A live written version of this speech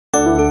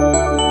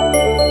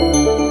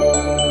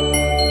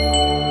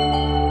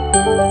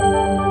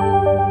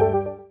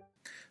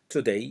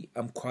Today,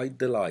 I'm quite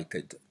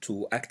delighted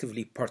to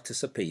actively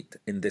participate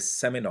in this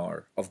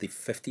seminar of the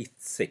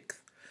 56th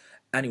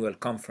Annual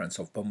Conference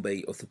of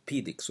Bombay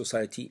Orthopedic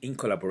Society in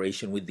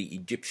collaboration with the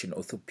Egyptian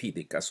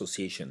Orthopedic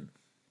Association.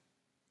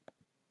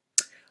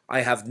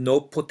 I have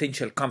no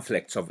potential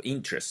conflicts of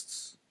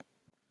interests.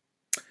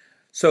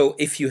 So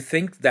if you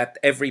think that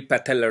every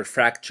patellar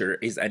fracture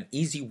is an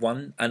easy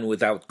one and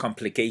without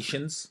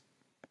complications,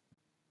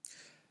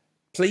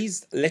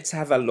 please let's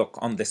have a look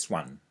on this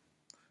one.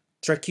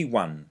 Tricky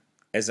one,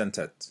 isn't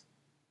it?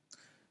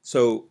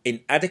 So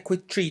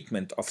inadequate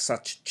treatment of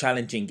such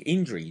challenging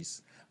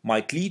injuries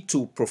might lead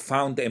to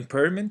profound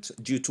impairment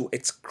due to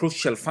its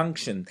crucial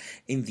function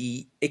in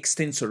the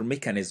extensor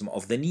mechanism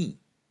of the knee.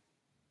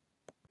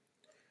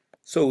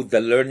 So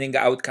the learning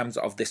outcomes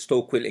of this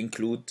talk will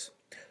include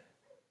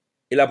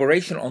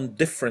elaboration on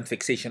different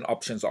fixation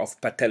options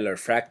of patellar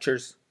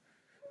fractures,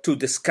 to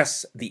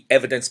discuss the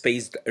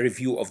evidence-based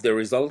review of the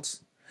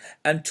results,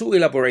 and to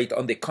elaborate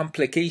on the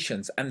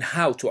complications and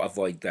how to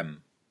avoid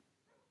them.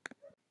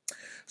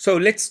 So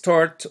let's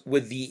start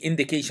with the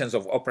indications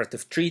of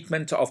operative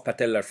treatment of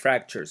patellar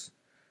fractures.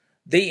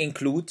 They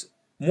include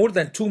more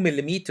than 2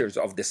 millimeters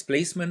of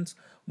displacement,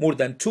 more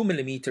than 2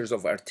 millimeters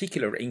of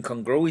articular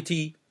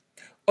incongruity,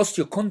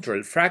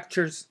 osteochondral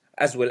fractures,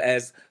 as well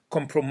as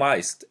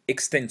compromised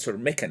extensor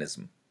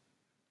mechanism.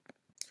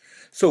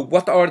 So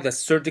what are the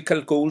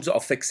surgical goals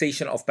of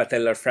fixation of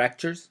patellar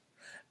fractures?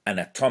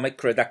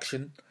 Anatomic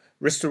reduction,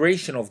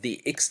 restoration of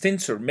the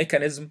extensor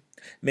mechanism,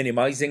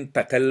 minimizing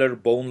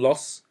patellar bone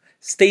loss,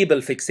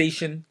 stable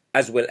fixation,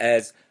 as well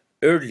as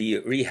early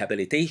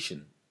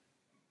rehabilitation.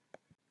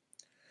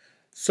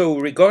 So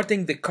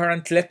regarding the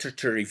current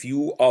literature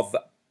review of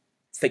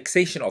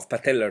fixation of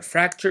patellar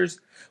fractures,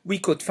 we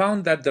could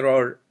find that there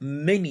are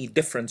many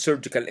different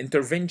surgical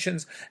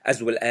interventions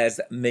as well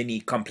as many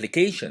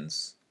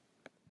complications.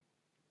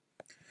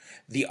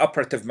 The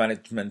operative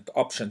management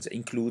options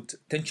include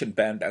tension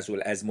band as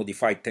well as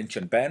modified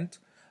tension band,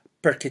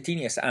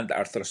 percutaneous and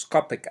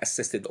arthroscopic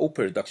assisted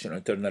open reduction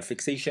internal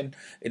fixation,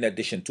 in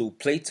addition to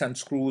plates and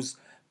screws,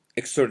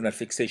 external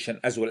fixation,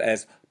 as well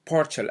as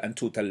partial and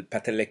total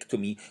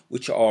patellectomy,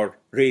 which are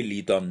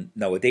rarely done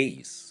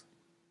nowadays.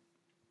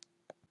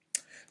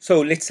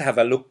 So let's have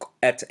a look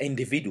at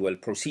individual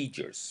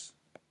procedures.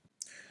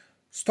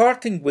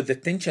 Starting with the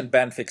tension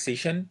band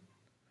fixation,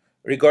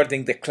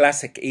 regarding the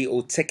classic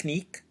AO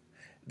technique,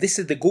 this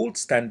is the gold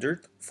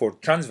standard for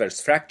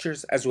transverse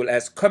fractures as well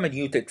as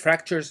comminuted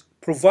fractures,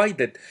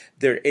 provided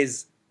there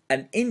is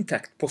an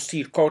intact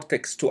posterior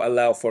cortex to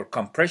allow for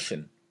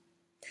compression.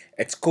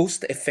 It's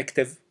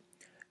cost-effective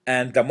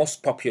and the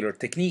most popular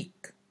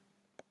technique.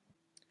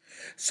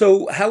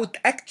 So how it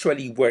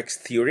actually works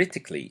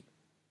theoretically?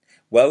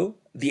 Well,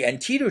 the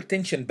anterior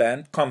tension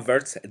band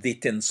converts the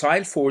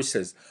tensile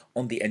forces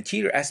on the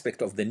anterior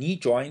aspect of the knee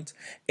joint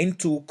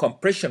into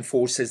compression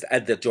forces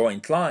at the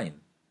joint line.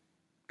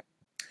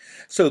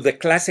 So the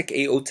classic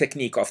AO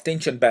technique of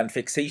tension band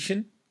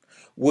fixation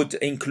would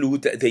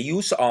include the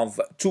use of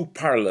two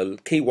parallel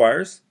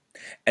K-wires,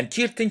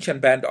 anterior tension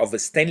band of a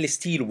stainless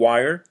steel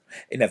wire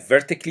in a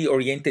vertically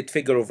oriented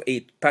figure of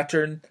 8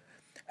 pattern,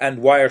 and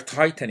wire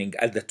tightening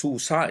at the two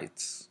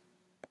sides.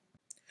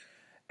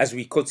 As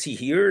we could see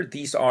here,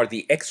 these are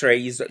the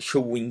X-rays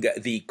showing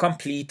the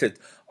completed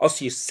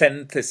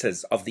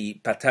osteosynthesis of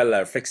the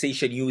patellar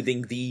fixation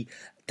using the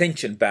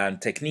tension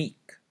band technique.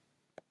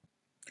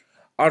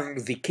 Are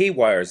the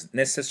K-wires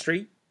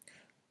necessary?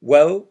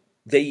 Well,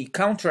 they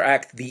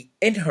counteract the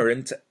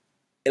inherent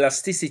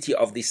elasticity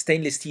of the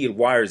stainless steel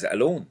wires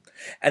alone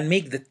and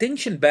make the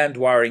tension band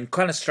wiring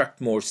construct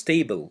more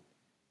stable.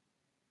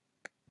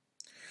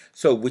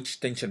 So which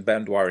tension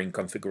band wiring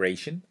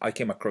configuration? I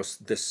came across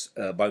this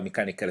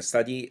biomechanical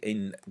study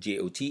in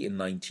GOT in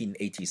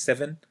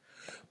 1987,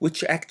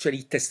 which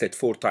actually tested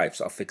 4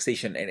 types of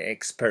fixation in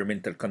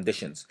experimental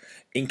conditions,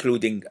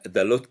 including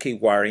the Lotke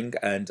wiring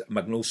and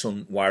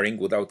Magnusson wiring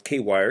without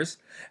K-wires,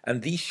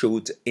 and these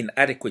showed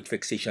inadequate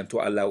fixation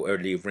to allow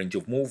early range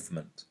of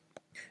movement.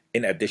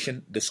 In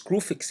addition, the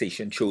screw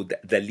fixation showed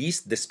the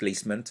least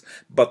displacement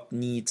but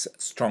needs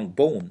strong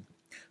bone.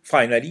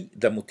 Finally,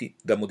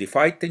 the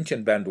modified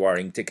tension band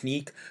wiring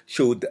technique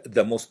showed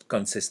the most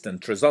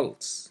consistent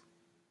results.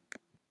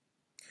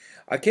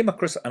 I came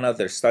across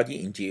another study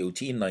in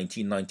GOT in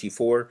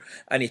 1994,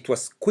 and it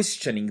was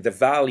questioning the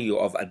value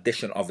of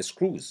addition of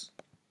screws.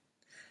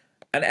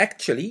 And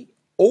actually,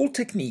 all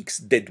techniques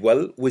did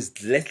well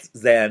with less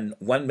than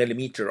 1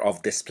 millimeter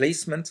of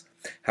displacement.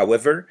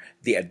 However,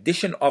 the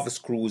addition of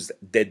screws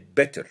did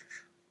better.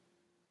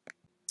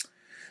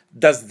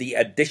 Does the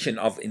addition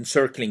of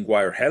encircling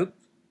wire help?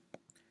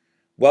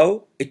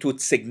 Well, it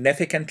would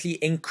significantly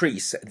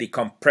increase the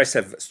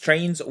compressive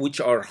strains,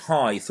 which are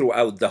high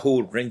throughout the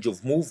whole range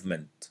of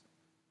movement.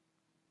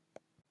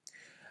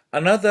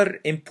 Another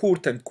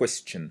important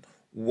question,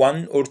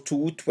 1 or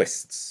 2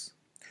 twists.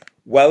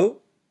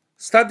 Well,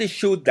 studies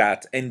showed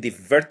that in the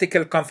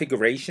vertical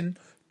configuration,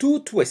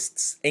 2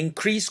 twists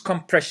increase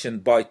compression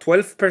by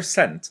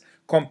 12%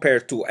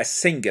 compared to a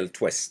single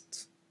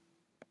twist.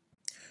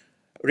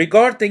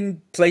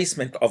 Regarding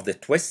placement of the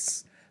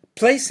twists,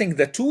 placing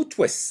the two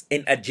twists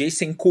in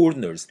adjacent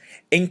corners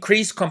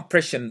increased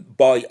compression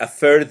by a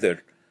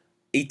further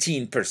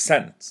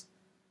 18%.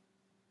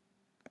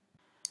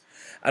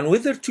 And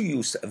whether to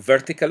use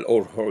vertical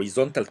or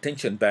horizontal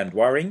tension band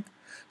wiring,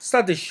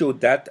 studies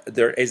showed that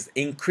there is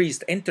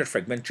increased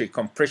interfragmentary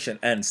compression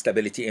and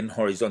stability in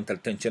horizontal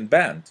tension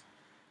band.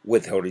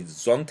 With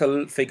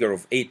horizontal figure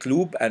of 8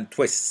 loop and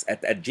twists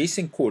at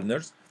adjacent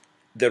corners,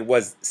 there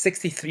was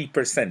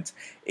 63%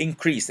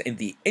 increase in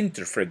the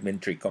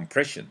interfragmentary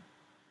compression.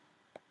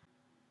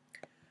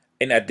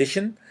 In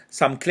addition,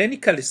 some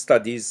clinical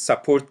studies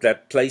support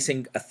that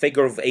placing a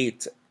figure of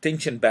 8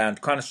 tension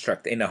band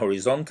construct in a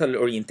horizontal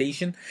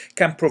orientation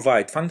can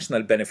provide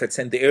functional benefits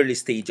in the early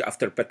stage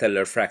after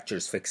patellar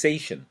fractures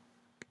fixation.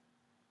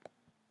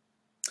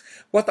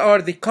 What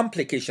are the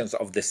complications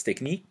of this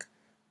technique?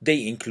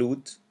 They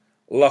include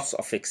loss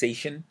of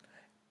fixation,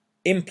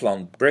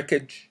 implant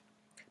breakage,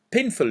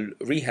 painful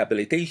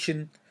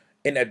rehabilitation,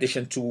 in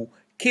addition to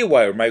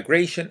K-wire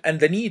migration and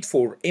the need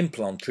for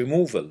implant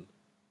removal.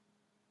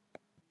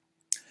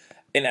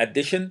 In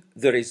addition,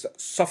 there is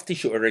soft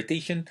tissue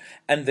irritation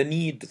and the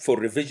need for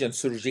revision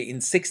surgery in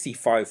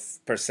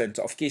 65%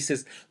 of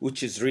cases,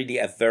 which is really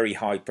a very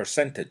high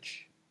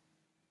percentage.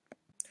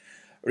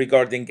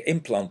 Regarding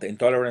implant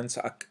intolerance,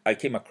 I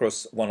came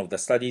across one of the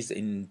studies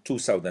in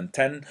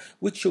 2010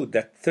 which showed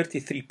that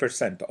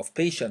 33% of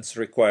patients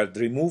required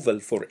removal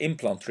for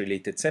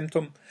implant-related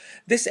symptom.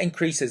 This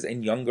increases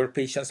in younger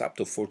patients up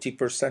to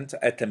 40%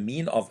 at a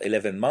mean of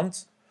 11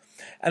 months.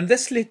 And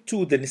this led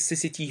to the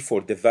necessity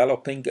for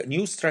developing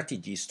new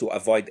strategies to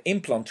avoid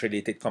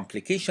implant-related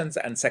complications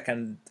and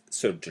second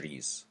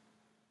surgeries.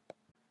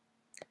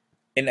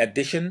 In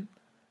addition,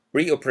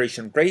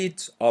 reoperation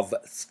rate of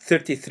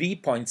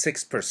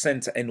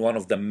 33.6% in one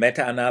of the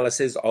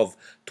meta-analysis of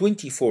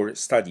 24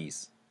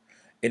 studies,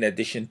 in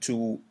addition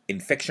to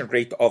infection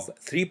rate of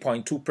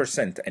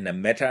 3.2% in a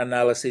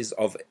meta-analysis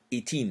of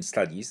 18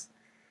 studies.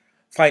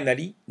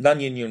 Finally,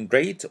 non-union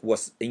rate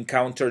was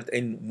encountered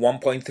in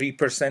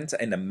 1.3%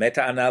 in a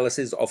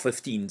meta-analysis of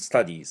 15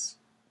 studies.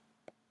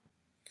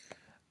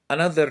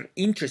 Another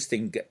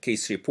interesting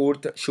case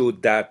report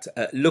showed that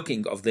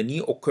looking of the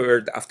knee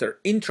occurred after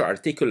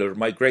intra-articular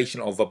migration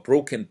of a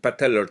broken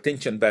patellar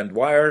tension band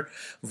wire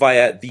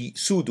via the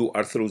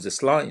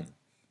pseudo-arthrosis line.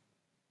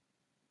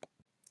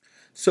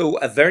 So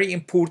a very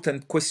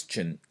important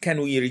question, can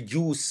we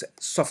reduce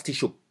soft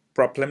tissue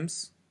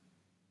problems?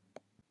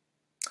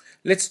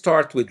 Let's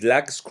start with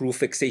lag screw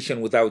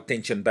fixation without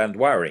tension band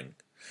wiring.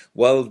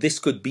 Well, this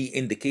could be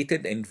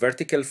indicated in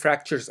vertical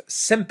fractures,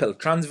 simple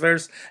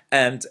transverse,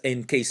 and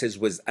in cases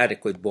with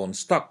adequate bone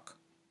stock.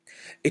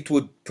 It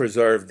would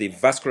preserve the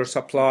vascular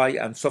supply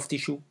and soft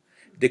tissue,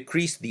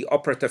 decrease the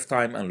operative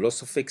time and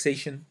loss of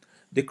fixation,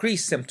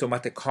 decrease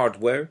symptomatic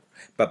hardware,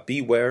 but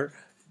beware,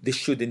 this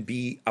shouldn't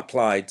be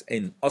applied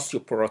in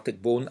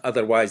osteoporotic bone,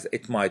 otherwise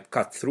it might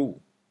cut through.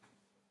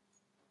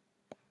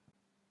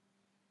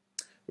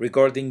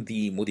 Regarding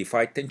the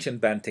modified tension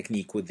band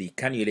technique with the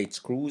cannulate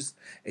screws,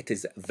 it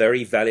is a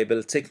very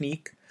valuable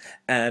technique,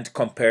 and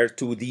compared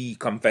to the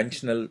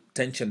conventional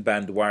tension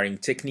band wiring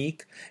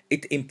technique,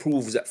 it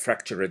improves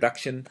fracture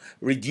reduction,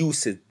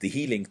 reduces the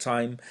healing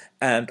time,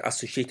 and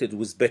associated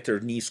with better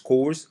knee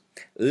scores,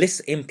 less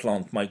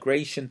implant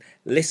migration,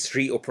 less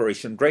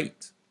reoperation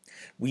rate.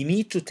 We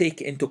need to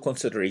take into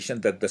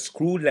consideration that the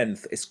screw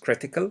length is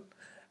critical,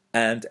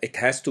 and it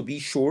has to be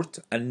short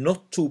and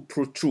not to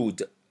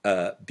protrude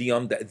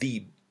beyond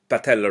the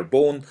patellar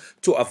bone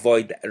to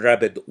avoid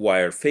rapid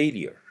wire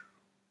failure.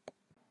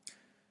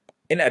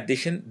 In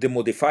addition, the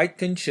modified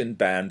tension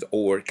band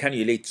or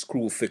cannulate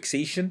screw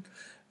fixation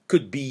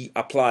could be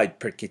applied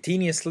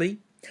percutaneously,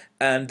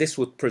 and this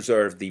would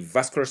preserve the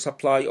vascular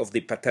supply of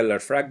the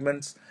patellar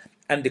fragments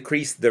and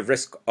decrease the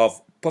risk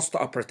of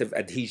postoperative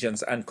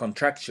adhesions and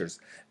contractures,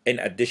 in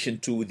addition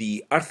to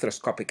the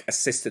arthroscopic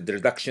assisted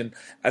reduction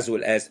as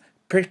well as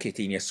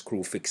percutaneous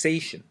screw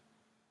fixation.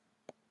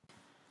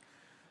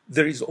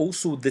 There is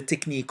also the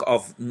technique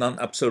of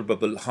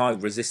non-absorbable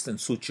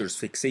high-resistance sutures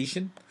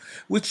fixation,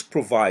 which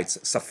provides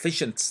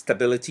sufficient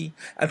stability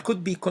and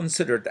could be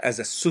considered as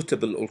a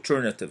suitable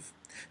alternative.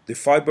 The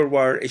fiber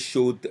wire is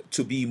showed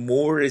to be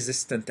more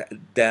resistant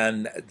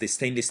than the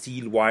stainless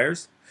steel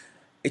wires.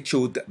 It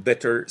showed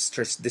better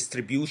stress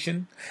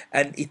distribution,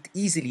 and it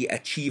easily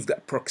achieved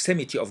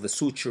proximity of the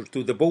suture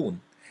to the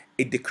bone.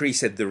 It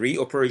decreased the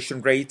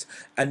reoperation rate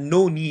and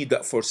no need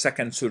for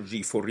second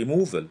surgery for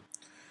removal.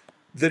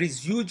 There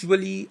is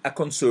usually a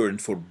concern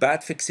for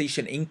bad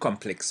fixation in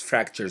complex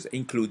fractures,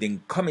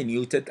 including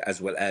comminuted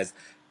as well as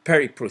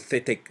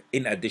periprothetic,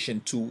 in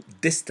addition to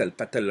distal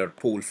patellar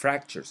pole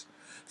fractures.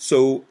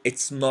 So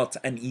it's not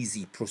an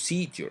easy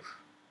procedure.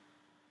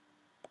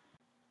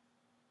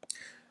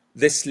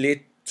 This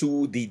led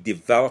to the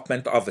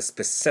development of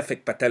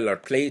specific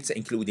patellar plates,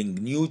 including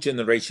new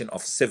generation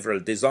of several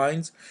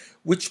designs,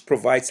 which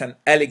provides an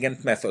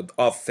elegant method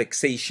of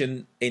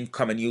fixation in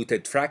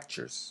comminuted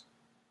fractures.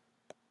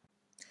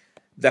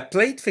 The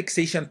plate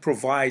fixation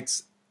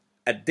provides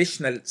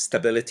additional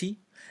stability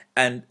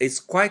and is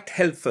quite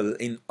helpful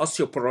in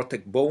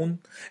osteoporotic bone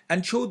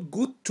and showed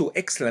good to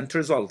excellent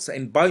results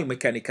in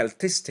biomechanical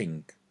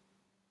testing.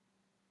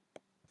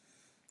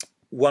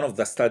 One of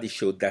the studies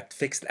showed that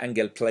fixed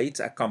angle plates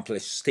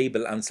accomplish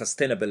stable and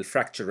sustainable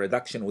fracture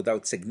reduction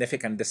without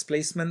significant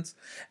displacement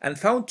and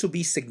found to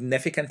be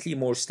significantly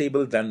more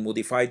stable than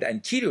modified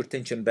anterior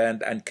tension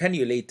band and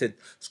cannulated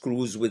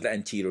screws with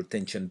anterior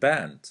tension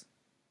band.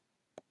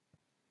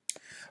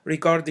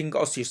 Regarding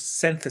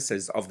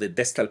osteosynthesis of the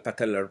distal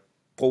patellar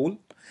pole,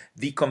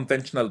 the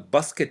conventional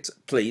basket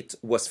plate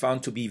was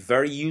found to be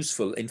very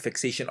useful in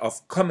fixation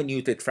of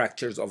comminuted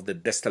fractures of the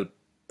distal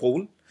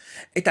pole.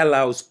 It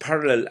allows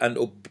parallel and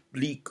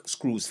oblique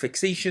screws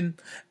fixation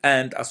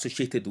and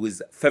associated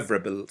with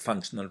favorable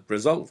functional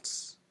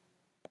results.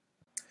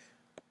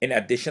 In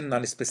addition,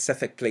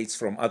 non-specific plates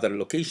from other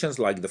locations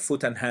like the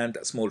foot and hand,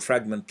 small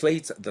fragment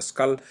plates, the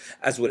skull,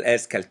 as well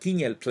as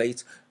calcaneal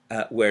plates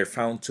were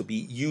found to be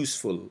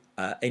useful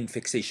in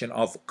fixation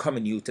of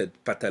comminuted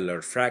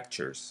patellar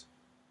fractures.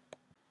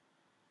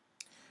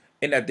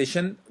 In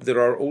addition, there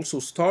are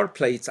also star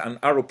plates and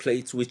arrow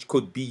plates which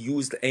could be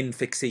used in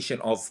fixation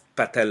of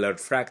patellar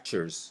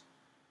fractures.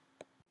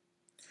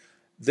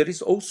 There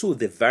is also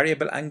the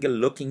variable angle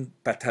looking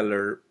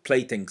patellar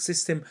plating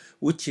system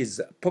which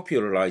is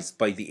popularized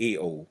by the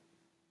AO.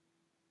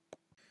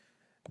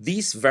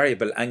 These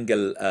variable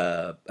angle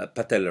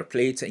patellar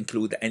plates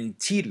include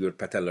anterior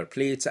patellar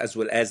plates as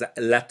well as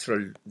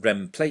lateral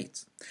rim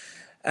plates.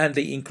 And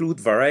they include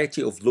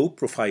variety of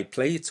low-profile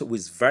plates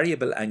with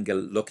variable angle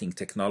locking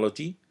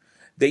technology.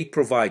 They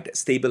provide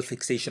stable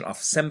fixation of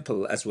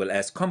simple as well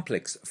as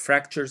complex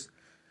fractures.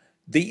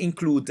 They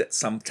include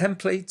some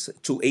templates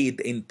to aid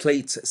in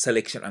plate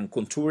selection and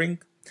contouring,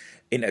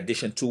 in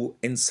addition to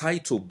in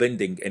situ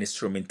bending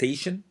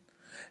instrumentation.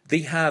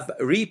 They have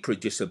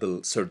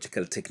reproducible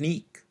surgical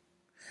technique.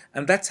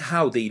 And that's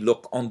how they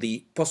look on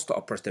the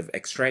postoperative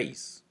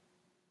X-rays.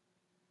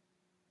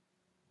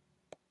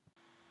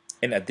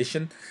 In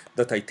addition,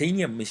 the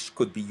titanium mesh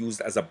could be used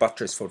as a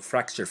buttress for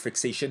fracture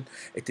fixation.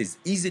 It is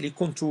easily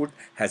contoured,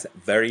 has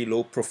very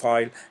low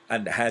profile,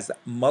 and has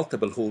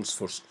multiple holes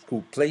for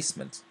screw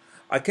placement.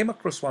 I came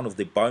across one of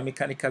the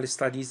biomechanical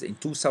studies in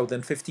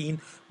 2015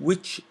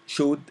 which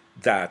showed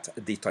that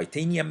the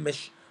titanium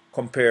mesh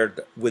compared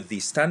with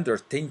the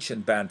standard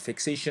tension band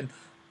fixation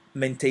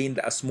maintained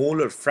a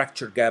smaller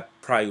fracture gap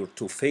prior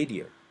to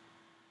failure.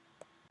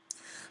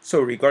 So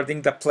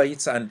regarding the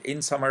plates and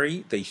in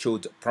summary, they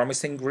showed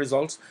promising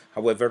results.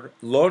 However,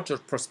 larger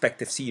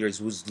prospective series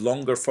with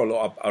longer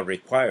follow-up are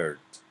required.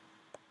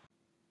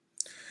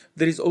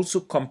 There is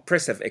also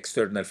compressive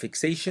external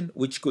fixation,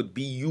 which could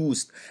be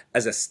used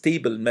as a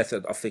stable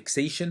method of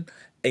fixation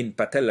in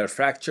patellar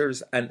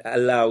fractures and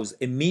allows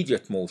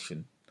immediate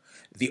motion.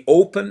 The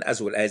open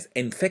as well as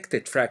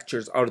infected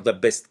fractures are the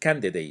best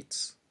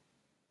candidates.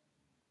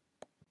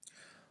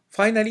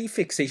 Finally,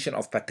 fixation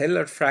of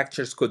patellar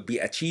fractures could be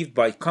achieved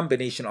by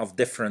combination of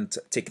different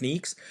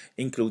techniques,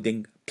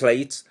 including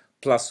plates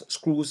plus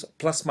screws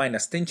plus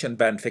minus tension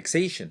band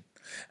fixation.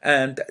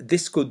 And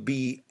this could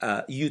be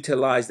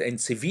utilized in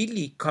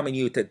severely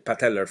comminuted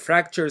patellar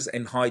fractures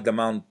in high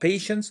demand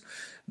patients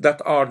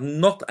that are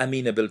not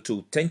amenable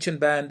to tension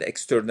band,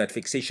 external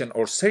fixation,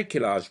 or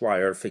circulage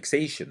wire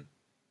fixation.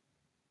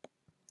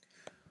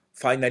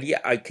 Finally,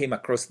 I came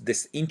across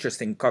this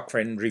interesting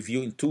Cochrane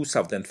review in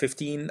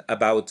 2015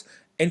 about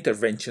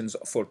interventions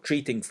for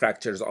treating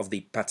fractures of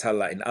the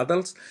patella in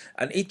adults,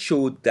 and it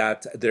showed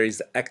that there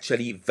is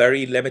actually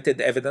very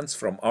limited evidence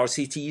from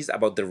RCTs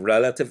about the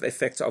relative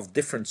effects of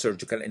different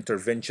surgical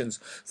interventions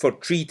for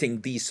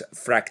treating these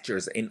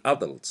fractures in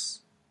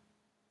adults.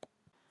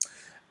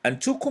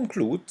 And to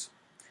conclude,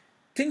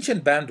 tension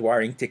band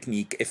wiring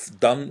technique, if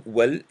done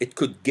well, it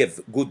could give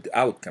good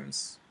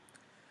outcomes.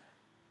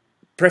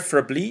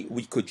 Preferably,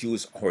 we could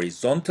use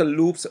horizontal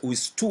loops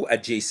with two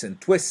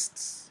adjacent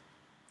twists.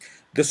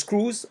 The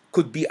screws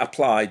could be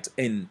applied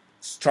in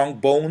strong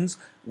bones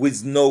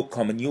with no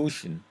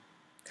comminution,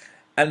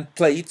 and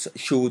plates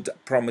showed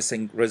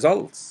promising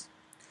results.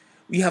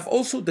 We have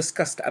also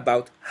discussed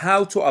about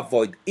how to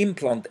avoid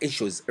implant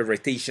issues,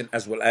 irritation,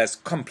 as well as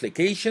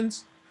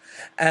complications,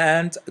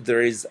 and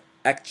there is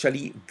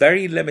actually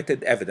very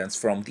limited evidence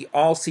from the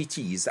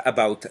RCTs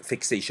about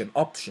fixation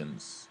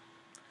options.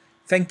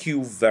 Thank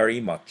you very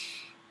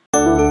much.